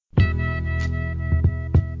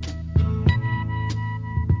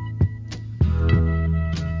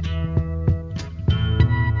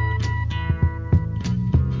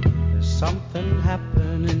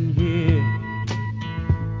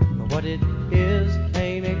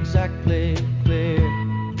exactly clear.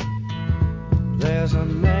 There's a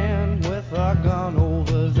man with a gun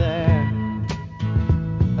over there,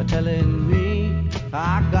 telling me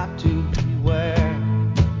I got to beware.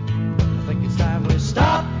 I think it's time we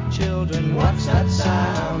stop, children. What's that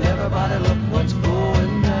sound? Everybody look what's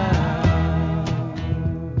going down.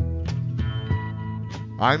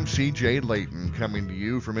 I'm CJ Layton, coming to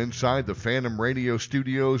you from inside the Phantom Radio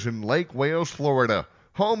studios in Lake Wales, Florida,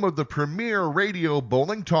 home of the premier radio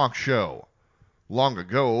bowling talk show. Long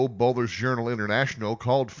ago, Bowlers Journal International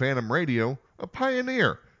called Phantom Radio a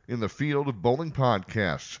pioneer in the field of bowling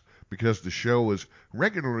podcasts because the show was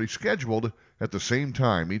regularly scheduled at the same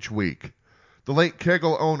time each week. The late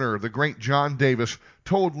Kegel owner, the great John Davis,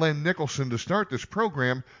 told Len Nicholson to start this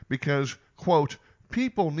program because, quote,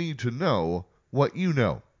 people need to know what you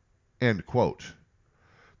know, end quote.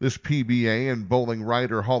 This PBA and Bowling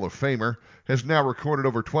Writer Hall of Famer has now recorded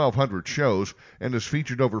over 1,200 shows and has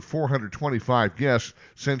featured over 425 guests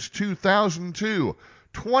since 2002.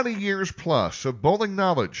 20 years plus of bowling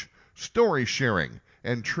knowledge, story sharing,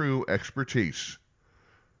 and true expertise.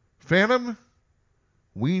 Phantom,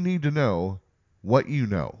 we need to know what you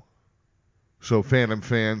know. So, Phantom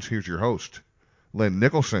fans, here's your host, Len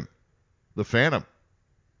Nicholson, the Phantom.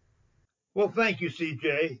 Well, thank you,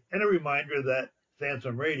 CJ, and a reminder that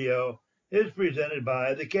Phantom Radio is presented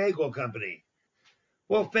by the Kegel Company.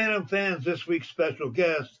 Well, Phantom fans, this week's special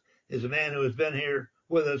guest is a man who has been here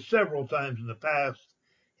with us several times in the past,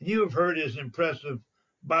 and you have heard his impressive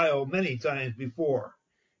bio many times before.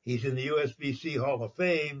 He's in the USBC Hall of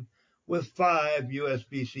Fame with 5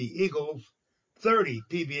 USBC Eagles, 30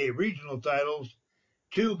 PBA regional titles,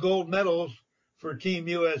 2 gold medals for Team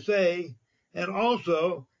USA, and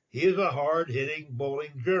also he is a hard-hitting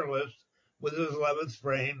bowling journalist with his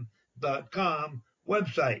 11thframe.com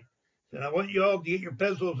website. And I want you all to get your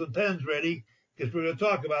pencils and pens ready because we're going to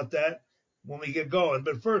talk about that when we get going.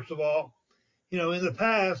 But first of all, in the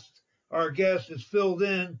past, our guest has filled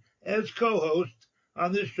in as co-host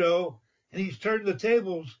on this show, and he's turned the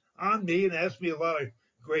tables on me and asked me a lot of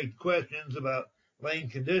great questions about lane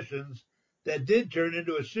conditions that did turn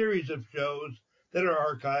into a series of shows that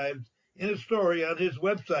are archived in a story on his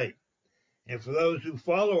website. And for those who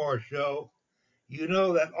follow our show, you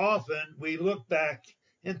know that often we look back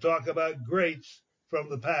and talk about greats from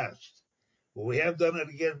the past. Well, we have done it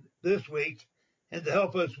again this week, and to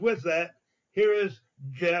help us with that, here is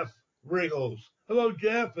Jeff Riggles. Hello,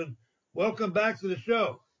 Jeff, and welcome back to the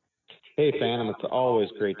show. Hey, Phantom, it's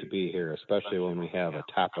always great to be here, especially when we have a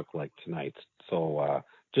topic like tonight's. So,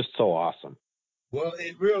 just so awesome. Well,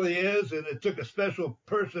 it really is, and it took a special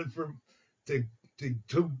person to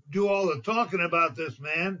do all the talking about this,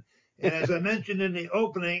 man. And as I mentioned in the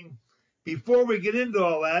opening, before we get into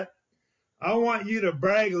all that, I want you to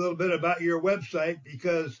brag a little bit about your website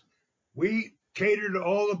because we cater to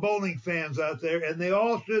all the bowling fans out there, and they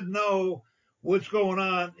all should know what's going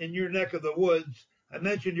on in your neck of the woods. I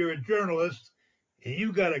mentioned you're a journalist, and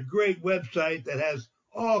you've got a great website that has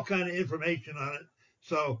all kind of information on it.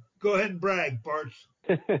 So go ahead and brag, Parts.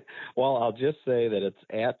 Well, I'll just say that it's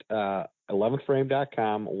at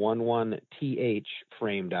 11thframe.com,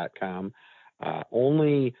 11thframe.com.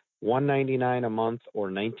 Only $199 a month or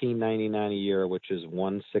 $19.99 a year, which is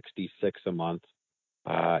 $166 a month.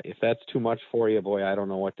 If that's too much for you, boy, I don't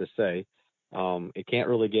know what to say. It can't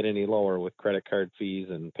really get any lower with credit card fees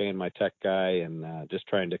and paying my tech guy and just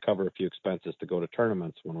trying to cover a few expenses to go to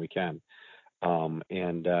tournaments when we can. I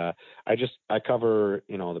cover,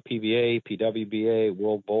 the PBA, PWBA,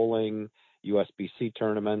 World Bowling, USBC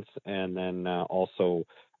tournaments, and then also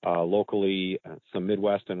locally some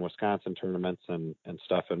Midwest and Wisconsin tournaments and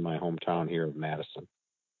stuff in my hometown here of Madison.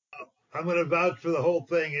 I'm going to vouch for the whole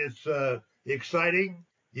thing. It's exciting.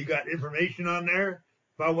 You got information on there.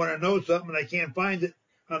 If I want to know something and I can't find it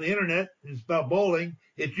on the internet, it's about bowling,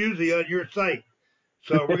 it's usually on your site.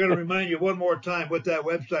 So we're going to remind you one more time what that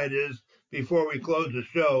website is before we close the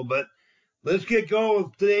show. But let's get going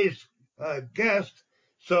with today's guest.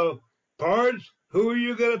 So, Pards, who are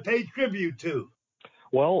you going to pay tribute to?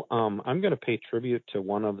 Well, I'm going to pay tribute to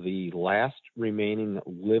one of the last remaining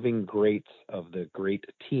living greats of the great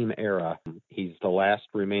team era. He's the last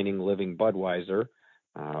remaining living Budweiser,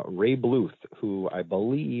 Ray Bluth, who I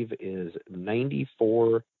believe is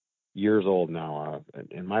 94 years old now.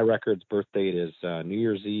 And my record's birth date is New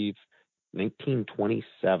Year's Eve,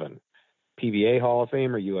 1927. PBA Hall of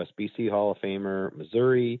Famer, USBC Hall of Famer,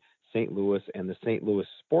 Missouri, St. Louis, and the St. Louis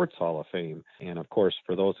Sports Hall of Fame. And, of course,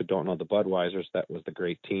 for those who don't know the Budweisers, that was the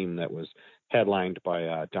great team that was headlined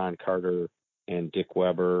by Don Carter and Dick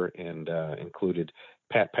Weber and included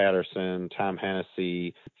Pat Patterson, Tom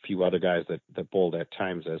Hennessy, a few other guys that bowled at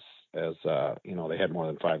times as they had more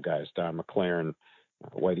than 5 guys. Don McLaren,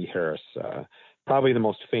 Whitey Harris, probably the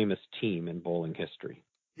most famous team in bowling history.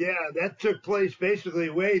 Yeah, that took place basically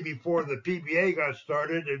way before the PBA got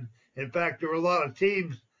started. And in fact, there were a lot of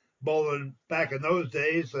teams bowling back in those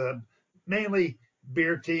days, mainly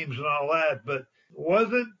beer teams and all that. But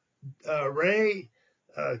wasn't Ray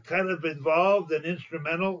kind of involved and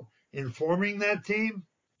instrumental in forming that team?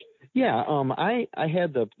 Yeah, I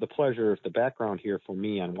had the pleasure, the background here for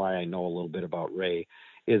me on why I know a little bit about Ray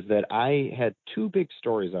is that I had 2 big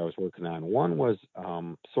stories I was working on. One was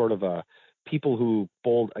sort of people who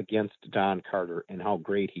bowled against Don Carter and how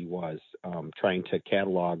great he was, trying to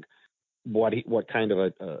catalog what kind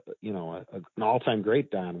of an all-time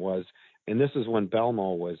great Don was. And this is when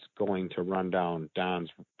Belmo was going to run down Don's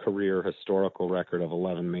career historical record of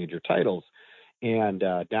 11 major titles. And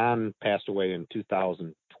Don passed away in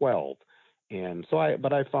 2012. And so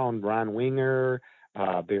I found Ron Winger,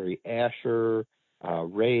 Barry Asher,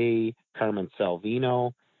 Ray, Carmen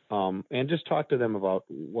Salvino, and just talked to them about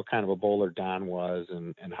what kind of a bowler Don was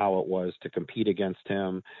and how it was to compete against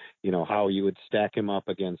him, how you would stack him up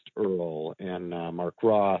against Earl and Mark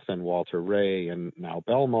Roth and Walter Ray and now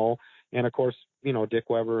Belmo. And of course, Dick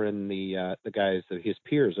Weber and the guys, his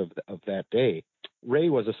peers of that day. Ray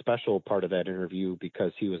was a special part of that interview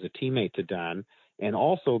because he was a teammate to Don, and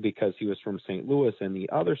also because he was from St. Louis. And the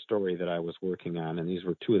other story that I was working on, and these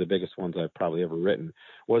were 2 of the biggest ones I've probably ever written,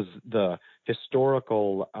 was the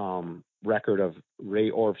historical record of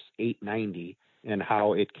Ray Orff's 890 and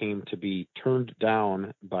how it came to be turned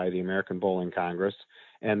down by the American Bowling Congress.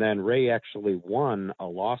 And then Ray actually won a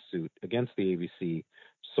lawsuit against the ABC.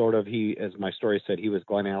 Sort of, as my story said, he was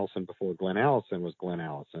Glenn Allison before Glenn Allison was Glenn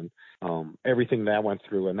Allison. Everything that went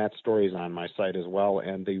through, and that story is on my site as well.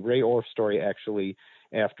 And the Ray Orff story, actually,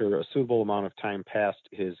 after a suitable amount of time passed,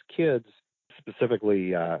 his kids,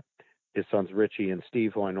 specifically his sons Richie and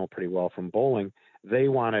Steve, who I know pretty well from bowling, they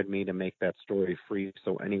wanted me to make that story free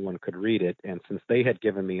so anyone could read it. And since they had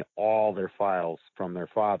given me all their files from their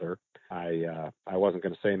father, I wasn't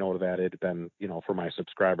going to say no to that. It had been, for my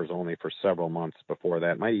subscribers only for several months before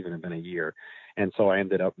that. It might even have been a year. And so I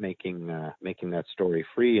ended up making that story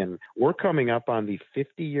free. And we're coming up on the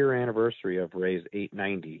 50-year anniversary of Ray's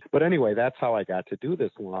 890. But anyway, that's how I got to do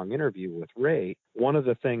this long interview with Ray. One of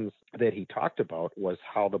the things that he talked about was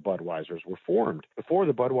how the Budweisers were formed. Before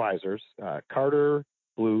the Budweisers, Carter,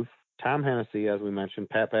 Bluth, Tom Hennessy, as we mentioned,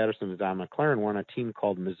 Pat Patterson, and Don McLaren were on a team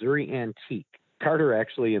called Missouri Antique. Carter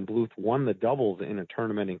actually and Bluth won the doubles in a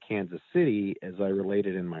tournament in Kansas City, as I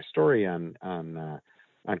related in my story on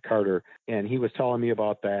Carter. And he was telling me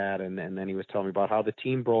about that, and then he was telling me about how the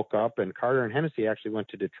team broke up. And Carter and Hennessy actually went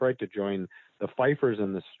to Detroit to join the Pfeiffers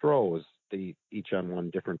and the Strohs, each on one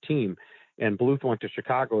different team. And Bluth went to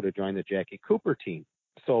Chicago to join the Jackie Cooper team.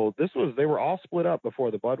 So they were all split up before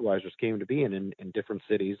the Budweisers came to be in different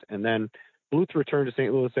cities. And then Bluth returned to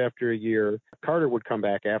St. Louis after a year. Carter would come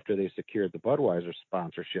back after they secured the Budweiser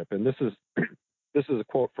sponsorship. And this is a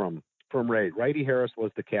quote from Ray. Whitey Harris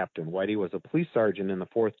was the captain. Whitey was a police sergeant in the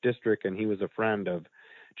 4th District, and he was a friend of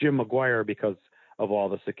Jim McGuire because of all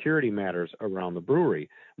the security matters around the brewery.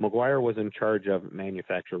 McGuire was in charge of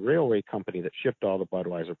Manufacturer Railway Company that shipped all the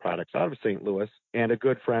Budweiser products out of St. Louis, and a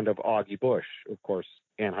good friend of Augie Busch, of course,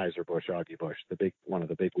 Anheuser-Busch, Augie Busch, one of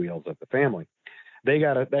the big wheels of the family.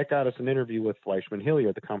 That got us an interview with Fleischman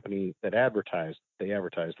Hillier, the company that they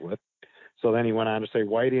advertised with. So then he went on to say,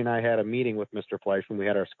 Whitey and I had a meeting with Mr. Fleischman. We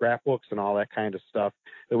had our scrapbooks and all that kind of stuff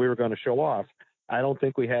that we were going to show off. I don't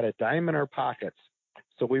think we had a dime in our pockets.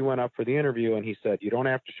 So we went up for the interview, and he said, you don't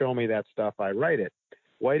have to show me that stuff. I write it.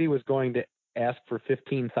 Whitey was going to ask for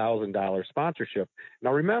 $15,000 sponsorship.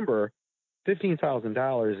 Now, remember,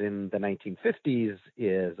 $15,000 in the 1950s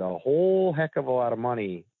is a whole heck of a lot of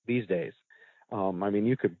money these days.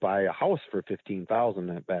 You could buy a house for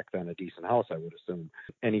 $15,000 back then, a decent house, I would assume.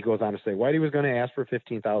 And he goes on to say, Whitey was going to ask for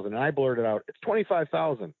 $15,000, and I blurted out, it's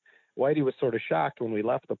 $25,000. Whitey was sort of shocked when we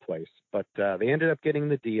left the place, but they ended up getting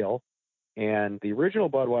the deal. And the original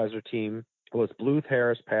Budweiser team was Bluth,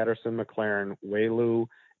 Harris, Patterson, McLaren, Waylu,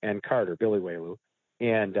 and Carter, Billy Waylu.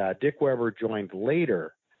 And Dick Weber joined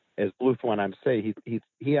later, as Bluth went on to say.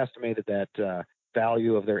 He estimated that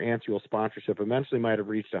value of their annual sponsorship eventually might have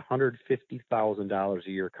reached $150,000 a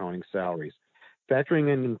year, counting salaries.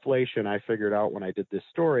 Factoring in inflation, I figured out when I did this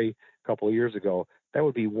story a couple of years ago, that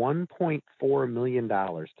would be $1.4 million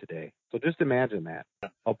today. So just imagine that.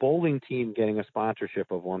 A bowling team getting a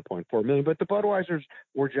sponsorship of $1.4 million. But the Budweisers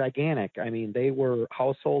were gigantic. They were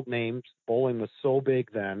household names. Bowling was so big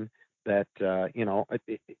then that,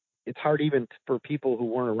 it's hard even for people who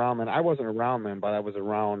weren't around then. I wasn't around then, but I was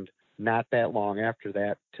around not that long after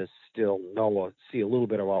that to still see a little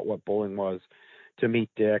bit about what bowling was, to meet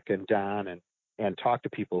Dick and Don and talk to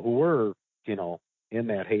people who were, in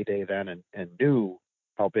that heyday then and knew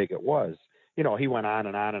how big it was. He went on,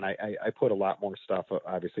 and I put a lot more stuff.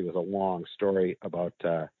 Obviously, it was a long story about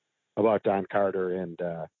Don Carter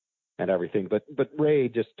and everything. But Ray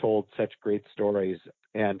just told such great stories.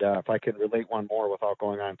 And if I can relate one more without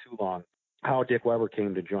going on too long, how Dick Weber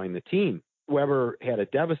came to join the team. Weber had a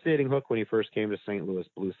devastating hook when he first came to St. Louis.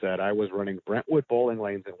 Blue said, I was running Brentwood bowling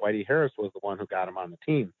lanes, and Whitey Harris was the one who got him on the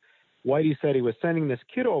team. Whitey said he was sending this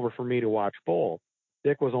kid over for me to watch bowl.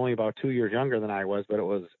 Dick was only about 2 years younger than I was, but it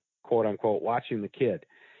was, quote unquote, watching the kid.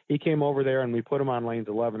 He came over there, and we put him on lanes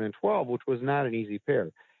 11 and 12, which was not an easy pair.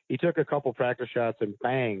 He took a couple practice shots, and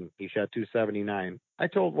bang, he shot 279. I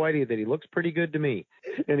told Whitey that he looks pretty good to me.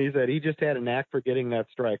 And he said he just had a knack for getting that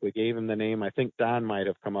strike. We gave him the name, I think Don might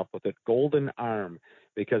have come up with it, Golden Arm,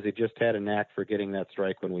 because he just had a knack for getting that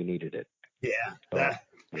strike when we needed it.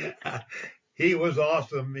 Yeah, he was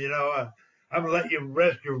awesome. I'm going to let you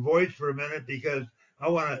rest your voice for a minute because I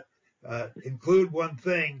want to include one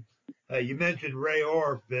thing. You mentioned Ray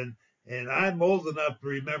Orff, and I'm old enough to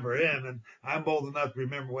remember him, and I'm old enough to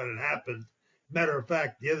remember when it happened. Matter of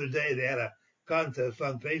fact, the other day they had a contest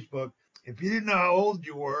on Facebook. If you didn't know how old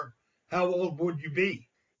you were, how old would you be?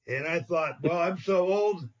 And I thought, well, I'm so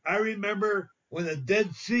old. I remember when the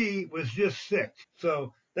Dead Sea was just sick.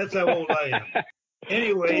 So that's how old I am.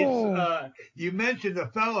 Anyways, you mentioned a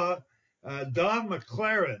fella, Don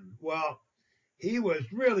McLaren. Well, he was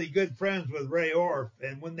really good friends with Ray Orff,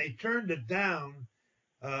 and when they turned it down,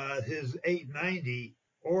 his 890,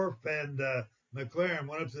 Orff and McLaren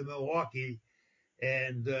went up to Milwaukee,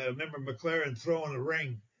 and remember McLaren throwing a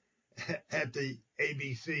ring at the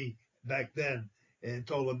ABC back then, and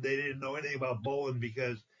told them they didn't know anything about bowling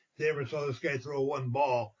because if they ever saw this guy throw one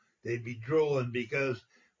ball, they'd be drooling because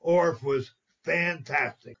Orff was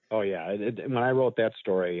fantastic. Oh, yeah. When I wrote that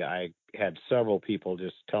story, I had several people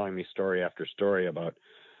just telling me story after story about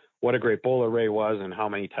what a great bowler Ray was and how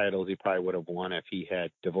many titles he probably would have won if he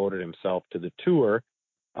had devoted himself to the tour.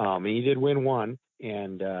 And he did win one,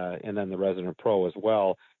 and then the Resident Pro as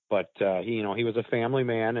well. But he was a family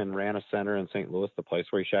man and ran a center in St. Louis, the place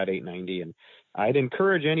where he shot 890. And I'd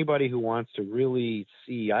encourage anybody who wants to really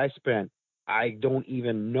see. I don't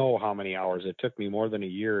even know how many hours. It took me more than a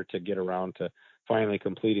year to get around to finally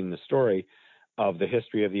completing the story of the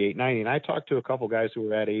history of the 890. And I talked to a couple guys who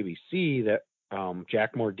were at ABC that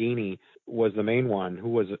Jack Mordini was the main one,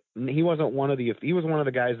 he was one of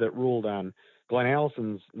the guys that ruled on Glenn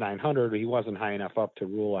Allison's 900. He wasn't high enough up to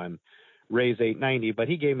rule on Ray's 890, but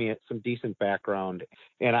he gave me some decent background.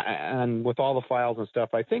 And with all the files and stuff,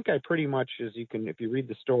 I think I pretty much, if you read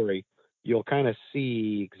the story, you'll kind of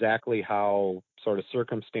see exactly how sort of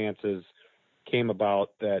circumstances came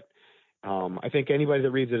about that. I think anybody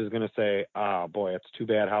that reads it is going to say, boy, it's too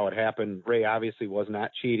bad how it happened. Ray obviously was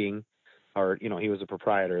not cheating, or, he was a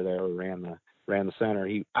proprietor there who ran the center.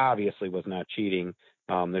 He obviously was not cheating.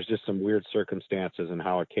 There's just some weird circumstances and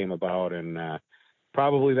how it came about. And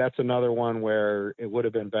probably that's another one where it would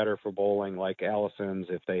have been better for bowling like Allison's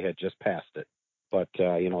if they had just passed it. But,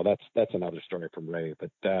 that's another story from Ray.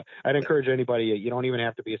 But I'd encourage anybody, you don't even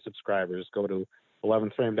have to be a subscriber. Just go to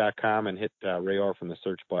 11thframe.com and hit Ray Orff from the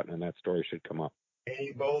search button, and that story should come up.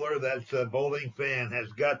 Any bowler that's a bowling fan has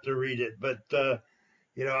got to read it. But,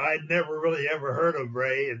 I'd never really ever heard of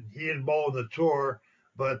Ray, and he didn't bowl in the tour.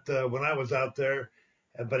 But when I was out there,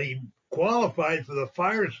 but he qualified for the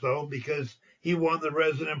Firestone because he won the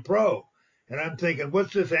Resident Pro. And I'm thinking,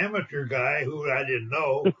 what's this amateur guy who I didn't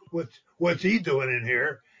know? What's he doing in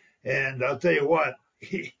here? And I'll tell you what,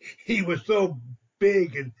 he was so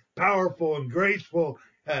big and powerful and graceful.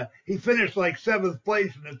 He finished like 7th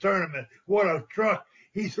place in the tournament. What a truck.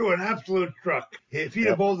 He threw an absolute truck. If he'd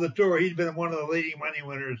have bowled the tour, he'd been one of the leading money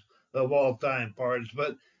winners of all time, Pards.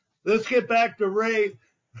 But let's get back to Ray.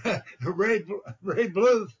 Ray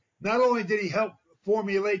Bluth. Not only did he help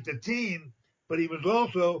formulate the team, but he was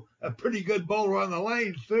also a pretty good bowler on the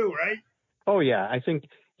lanes too, right? Oh, yeah. I think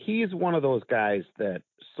he's one of those guys that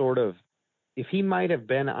sort of, if he might have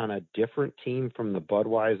been on a different team from the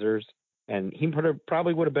Budweisers, and he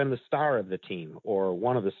probably would have been the star of the team or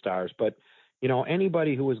one of the stars. But,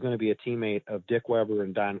 anybody who was going to be a teammate of Dick Weber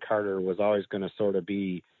and Don Carter was always going to sort of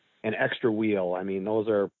be an extra wheel. I mean, those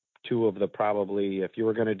are two of the probably, if you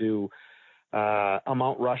were going to do a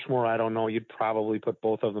Mount Rushmore, I don't know, you'd probably put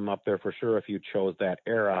both of them up there for sure if you chose that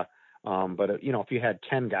era. But if you had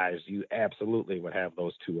 10 guys, you absolutely would have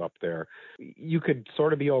those two up there. You could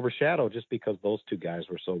sort of be overshadowed just because those two guys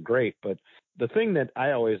were so great. But the thing that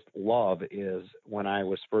I always love is when I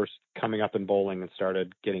was first coming up in bowling and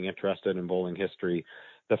started getting interested in bowling history,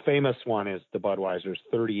 the famous one is the Budweiser's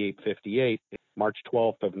 38-58, March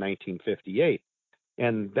 12th of 1958.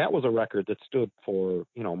 And that was a record that stood for,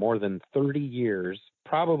 more than 30 years.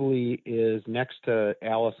 Probably is next to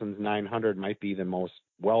Allison's 900, might be the most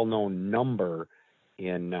well-known number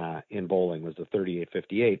in bowling, was the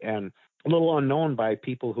 38-58. And a little unknown by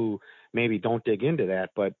people who maybe don't dig into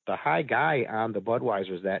that, but the high guy on the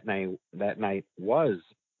Budweisers that night was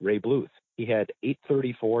Ray Bluth. He had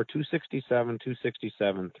 834, 267,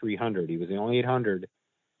 267, 300. He was the only 800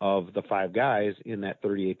 of the five guys in that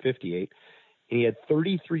 38-58. He had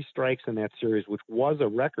 33 strikes in that series, which was a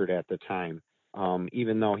record at the time,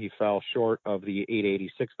 even though he fell short of the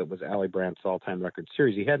 886 that was Allie Brandt's all-time record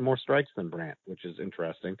series. He had more strikes than Brandt, which is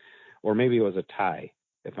interesting, or maybe it was a tie,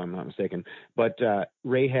 if I'm not mistaken. But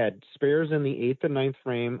Ray had spares in the 8th and 9th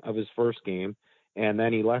frame of his first game, and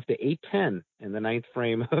then he left at 8-10 in the 9th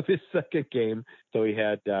frame of his second game. So he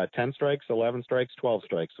had 10 strikes, 11 strikes, 12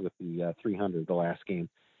 strikes with the 300 the last game.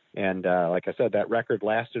 And like I said, that record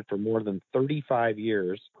lasted for more than 35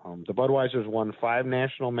 years. The Budweisers won 5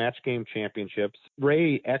 national match game championships.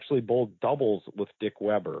 Ray actually bowled doubles with Dick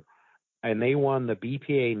Weber, and they won the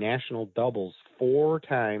BPA national doubles 4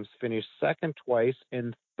 times, finished second twice,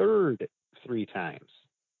 and third 3 times.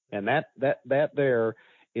 And that there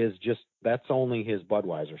is just, that's only his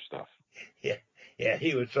Budweiser stuff. Yeah,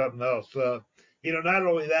 he was something else. Not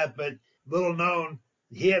only that, but little known,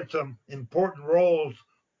 he had some important roles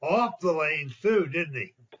off the lanes too, didn't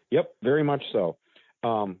he? Yep, very much so.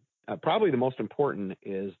 Probably the most important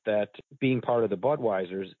is that being part of the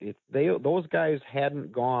Budweisers, if those guys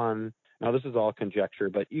hadn't gone, now this is all conjecture,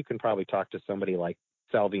 but you can probably talk to somebody like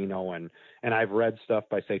Salvino, and I've read stuff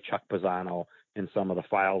by, say, Chuck Pisano in some of the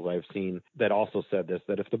files I've seen that also said this,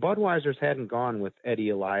 that if the Budweisers hadn't gone with Eddie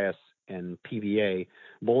Elias and PBA,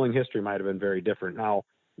 bowling history might have been very different. Now,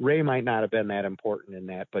 Ray might not have been that important in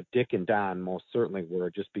that, but Dick and Don most certainly were,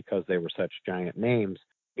 just because they were such giant names.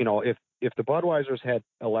 If the Budweisers had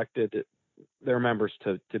elected their members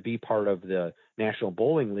to be part of the National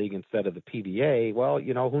Bowling League instead of the PBA, well,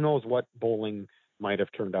 who knows what bowling might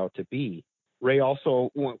have turned out to be. Ray also,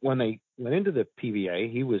 when they went into the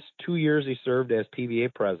PBA, he was 2 years he served as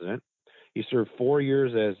PBA president. He served 4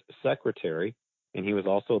 years as secretary, and he was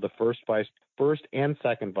also the first and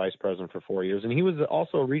second vice president for 4 years. And he was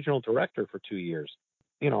also a regional director for 2 years.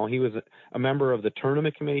 He was a member of the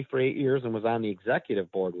tournament committee for 8 years and was on the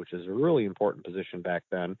executive board, which is a really important position back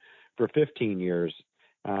then, for 15 years.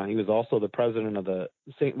 He was also the president of the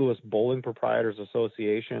St. Louis Bowling Proprietors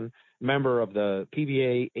Association, member of the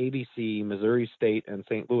PBA, ABC, Missouri State, and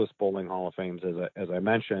St. Louis Bowling Hall of Fames, as I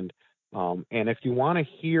mentioned. And if you want to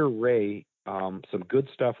hear Ray, some good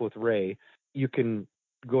stuff with Ray, you can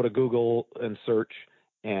go to Google and search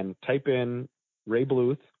and type in Ray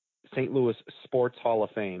Bluth, St. Louis Sports Hall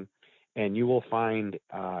of Fame, and you will find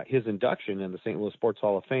his induction in the St. Louis Sports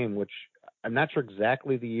Hall of Fame, which I'm not sure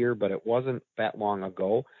exactly the year, but it wasn't that long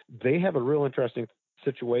ago. They have a real interesting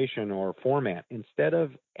situation or format. Instead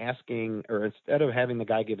of having the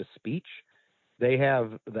guy give a speech, they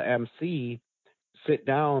have the MC sit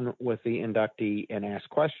down with the inductee and ask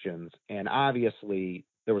questions. And obviously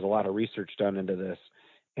there was a lot of research done into this,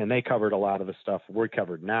 and they covered a lot of the stuff we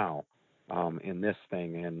covered now in this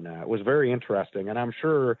thing. And it was very interesting. And I'm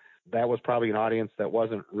sure that was probably an audience that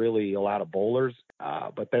wasn't really a lot of bowlers,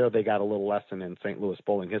 but there they got a little lesson in St. Louis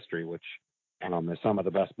bowling history, which is some of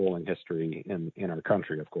the best bowling history in our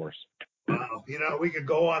country, of course. Wow, we could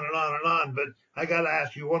go on and on and on, but I got to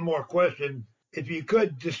ask you one more question. If you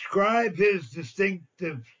could describe his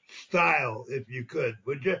distinctive style, if you could,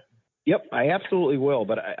 would you? Yep, I absolutely will.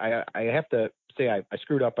 But I have to say I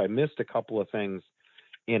screwed up. I missed a couple of things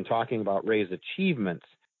in talking about Ray's achievements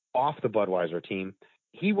off the Budweiser team.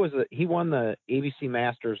 He won the ABC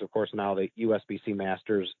Masters, of course, now the USBC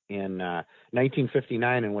Masters, in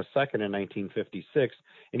 1959 and was second in 1956.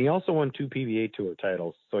 And he also won 2 PBA Tour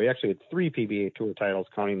titles. So he actually had 3 PBA Tour titles,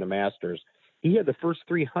 counting the Masters. He had the first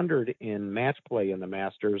 300 in match play in the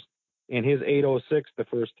Masters. In his 806, the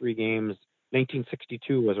first 3 games,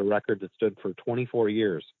 1962 was a record that stood for 24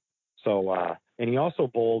 years. So, and he also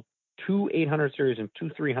bowled 2 800 series and 2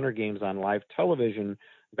 300 games on live television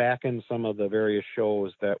back in some of the various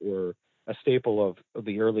shows that were a staple of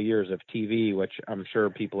the early years of TV, which I'm sure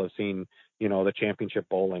people have seen, the championship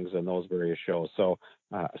bowlings and those various shows. So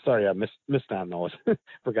sorry, I missed on those.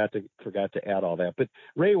 forgot to add all that. But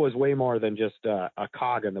Ray was way more than just a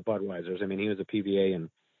cog in the Budweisers. I mean, he was a PBA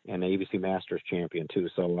and ABC Masters champion too.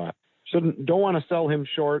 So don't want to sell him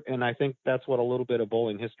short. And I think that's what a little bit of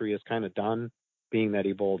bowling history has kind of done, being that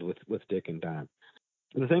he bowled with Dick and Don.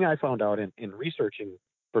 The thing I found out in researching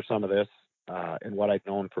for some of this, and what I've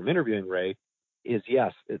known from interviewing Ray, is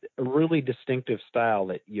yes, a really distinctive style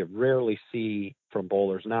that you rarely see from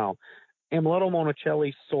bowlers now. Amoletto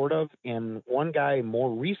Monicelli, sort of, and one guy more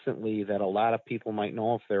recently that a lot of people might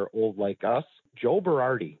know if they're old like us, Joe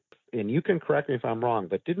Berardi. And you can correct me if I'm wrong,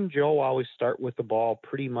 but didn't Joe always start with the ball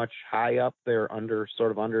pretty much high up there,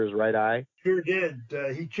 sort of under his right eye? Sure did.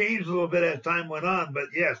 He changed a little bit as time went on, but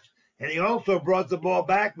yes. And he also brought the ball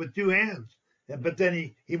back with two hands. But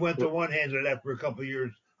then he went to one-handed after a couple of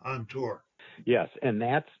years on tour. Yes, and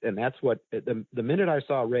that's what the minute I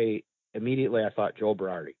saw Ray, immediately I thought Joe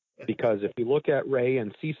Berardi. Because if you look at Ray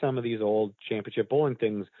and see some of these old championship bowling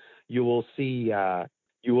things, you will see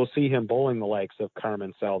him bowling the likes of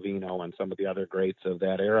Carmen Salvino and some of the other greats of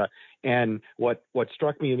that era. And what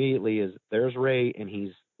struck me immediately is there's Ray, and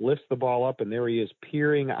he lifts the ball up, and there he is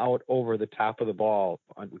peering out over the top of the ball,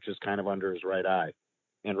 which is kind of under his right eye.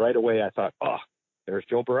 And right away I thought, there's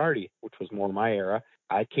Joe Berardi, which was more my era.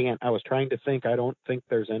 I was trying to think, I don't think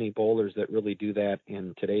there's any bowlers that really do that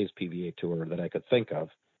in today's PBA tour that I could think of.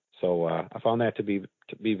 So I found that to be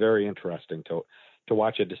very interesting to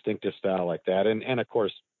watch a distinctive style like that. And of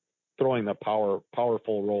course, throwing the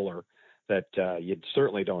powerful roller that you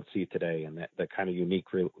certainly don't see today, and that kind of unique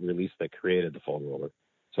release that created the full roller.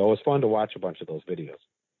 So it was fun to watch a bunch of those videos.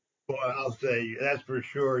 Well, I'll say that's for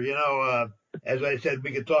sure. As I said,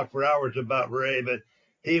 we could talk for hours about Ray, but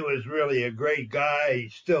he was really a great guy. He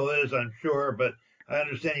still is, I'm sure, but I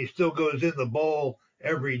understand he still goes in the bowl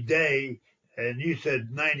every day. And you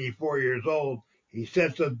said 94 years old. He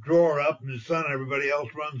sets a drawer up, and his son and everybody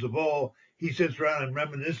else runs the bowl. He sits around and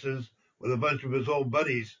reminisces with a bunch of his old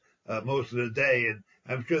buddies most of the day. And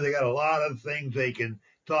I'm sure they got a lot of things they can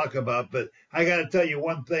talk about. But I got to tell you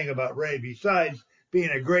one thing about Ray. Besides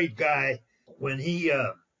being a great guy, when he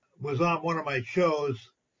was on one of my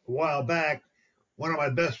shows a while back, one of my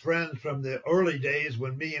best friends from the early days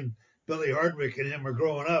when me and Billy Hardwick and him were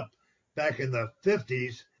growing up back in the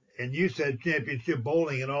 50s, and you said championship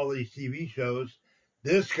bowling and all these TV shows,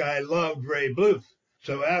 this guy loved Ray Bluth.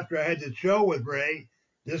 So after I had the show with Ray,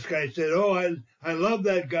 this guy said, I love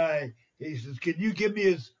that guy. He says, can you give me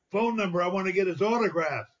his phone number? I want to get his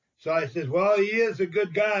autograph. So I said, well, he is a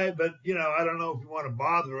good guy, but, I don't know if you want to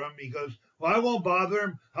bother him. He goes, well, I won't bother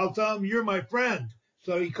him. I'll tell him you're my friend.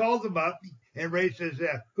 So he called him up, and Ray says,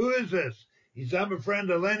 who is this? He says, I'm a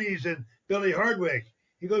friend of Lenny's and Billy Hardwick.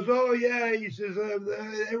 He goes, oh, yeah. He says,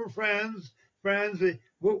 they were friends.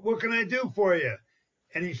 What can I do for you?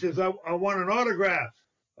 And he says, I want an autograph.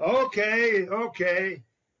 Okay.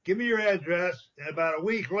 Give me your address. And about a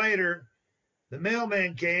week later, the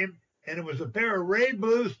mailman came, and it was a pair of Ray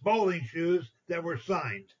Bluth bowling shoes that were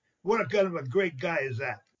signed. What kind of a great guy is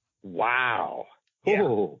that? Wow. Yeah.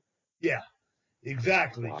 Ooh. Yeah,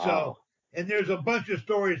 exactly. Wow. So, and there's a bunch of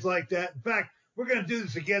stories like that. In fact, we're going to do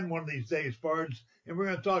this again one of these days, Pards, and we're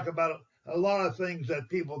going to talk about a lot of things that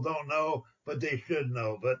people don't know, but they should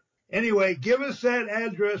know. But anyway, give us that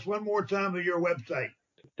address one more time of your website.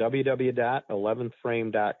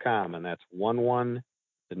 www.11thframe.com, and that's 11,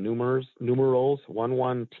 the numerals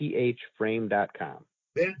 11thframe.com.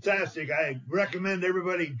 Fantastic. I recommend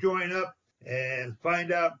everybody join up and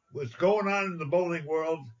find out what's going on in the bowling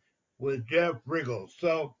world with Jeff Riggle.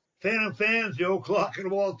 So, Phantom fans, the old clock on the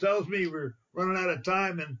wall tells me we're running out of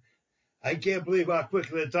time, and I can't believe how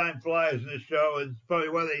quickly the time flies in this show. And it's probably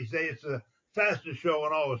why they say it's the fastest show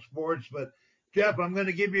in all of sports. But, Jeff, I'm going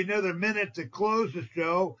to give you another minute to close the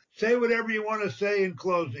show. Say whatever you want to say in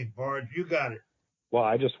closing, Pards. You got it. Well,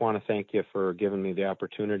 I just want to thank you for giving me the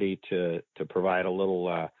opportunity to provide a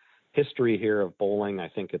little history here of bowling. I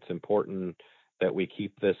think it's important that we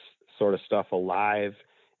keep this sort of stuff alive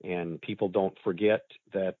and people don't forget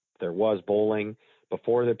that there was bowling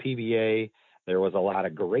before the PBA. There was a lot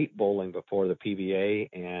of great bowling before the PBA,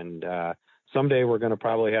 and someday we're going to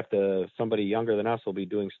probably somebody younger than us will be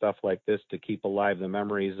doing stuff like this to keep alive the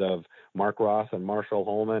memories of Mark Ross and Marshall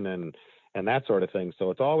Holman and that sort of thing.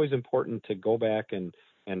 So it's always important to go back and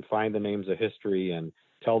find the names of history and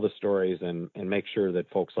tell the stories and make sure that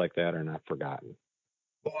folks like that are not forgotten.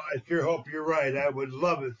 Well, I sure hope you're right. I would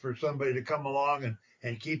love it for somebody to come along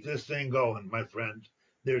and keep this thing going, my friend.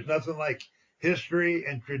 There's nothing like history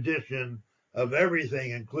and tradition of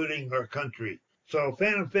everything, including our country. So,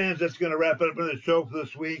 Phantom fans, that's going to wrap it up on the show for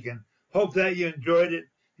this week, and hope that you enjoyed it.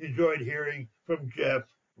 Enjoyed hearing from Jeff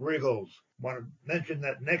Riggles. Want to mention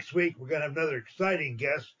that next week we're going to have another exciting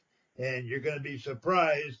guest, and you're going to be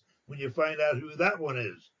surprised when you find out who that one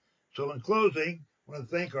is. So, in closing, I want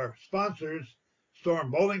to thank our sponsors,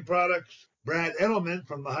 Storm Bowling Products, Brad Edelman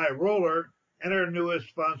from the High Roller, and our newest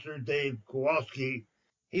sponsor, Dave Kowalski.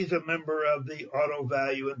 He's a member of the Auto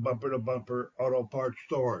Value and Bumper to Bumper Auto Parts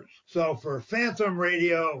stores. So for Phantom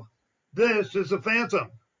Radio, this is the Phantom.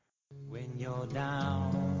 When you're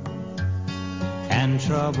down and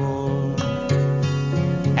troubled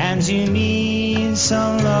and you need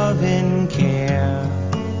some love and care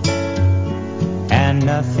and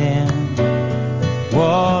nothing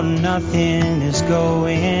is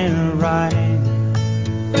going right.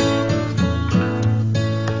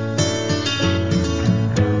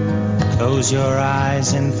 Close your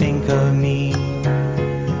eyes and think of me,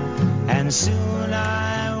 and soon